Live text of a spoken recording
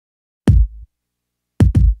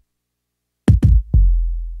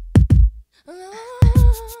Wake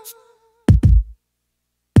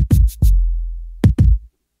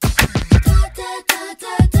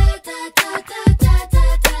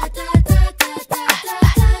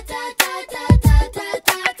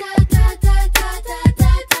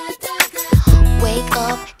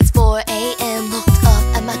up, it's 4 a.m. Looked up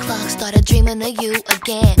at my clock, started dreaming of you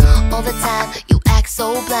again. All the time, you act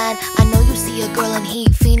so blind. I know you see a girl in heat,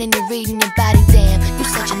 fiending, you're reading your body. Damn, you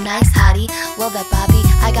such a nice hottie. Love that Bobby,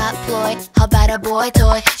 I got Floyd. How about a boy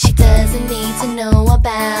toy? She doesn't need to know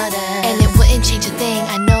about her, and it wouldn't change a thing,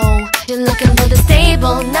 I know. You're looking for the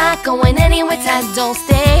stable, not going anywhere tight. Don't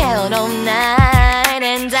stay out all night,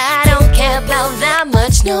 and I don't care about that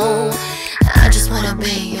much, no. I just wanna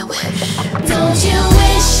be your wish. Don't you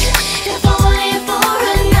wish, if only for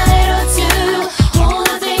a night or two, all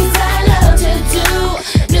the things I love to do,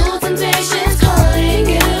 new temptations calling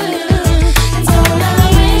you. And don't I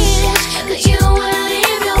wish that you would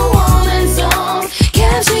leave your woman's arms,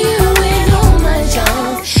 capture you with all my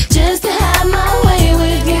charms, just to have my way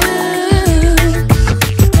with you.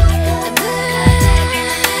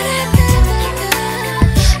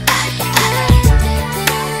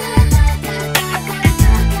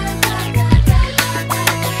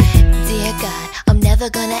 Never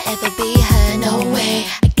gonna ever be her, no way.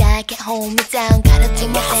 I gotta get home and down, gotta take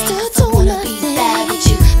my thing, 'cause I wanna be bad with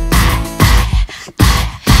you.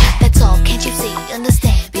 That's all, can't you see,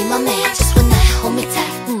 understand, be my man. Just one night, hold me tight,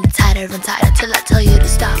 tighter and tighter till I tell you to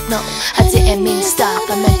stop. No, I didn't mean to stop,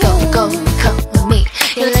 I meant go, come with me.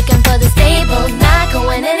 You're looking for the stable, not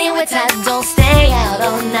going anywhere tight. Don't stay out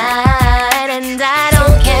all night, and I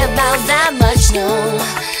don't care about that much, no.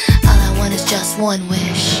 All I want is just one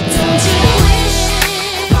wish. Don't you wish,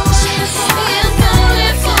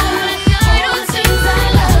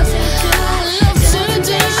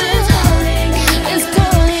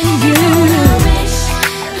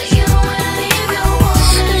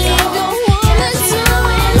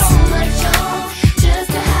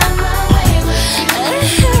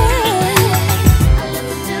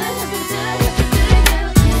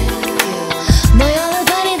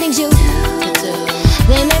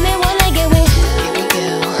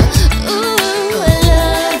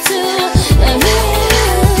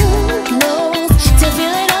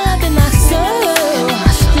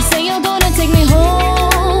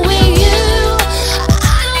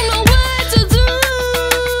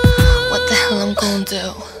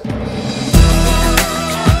 do.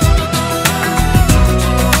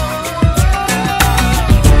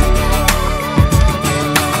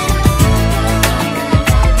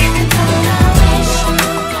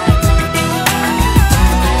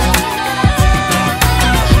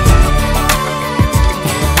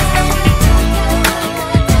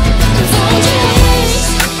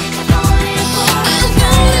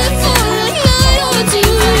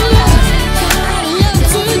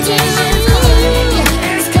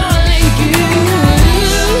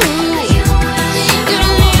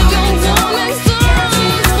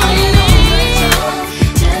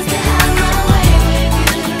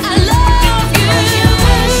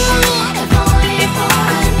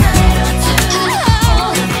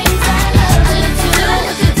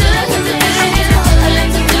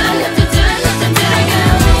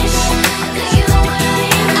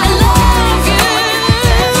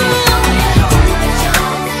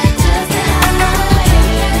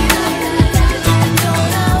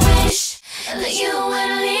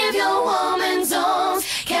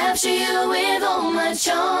 Capture you with all my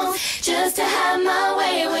charms, just to have my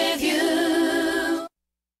way with you.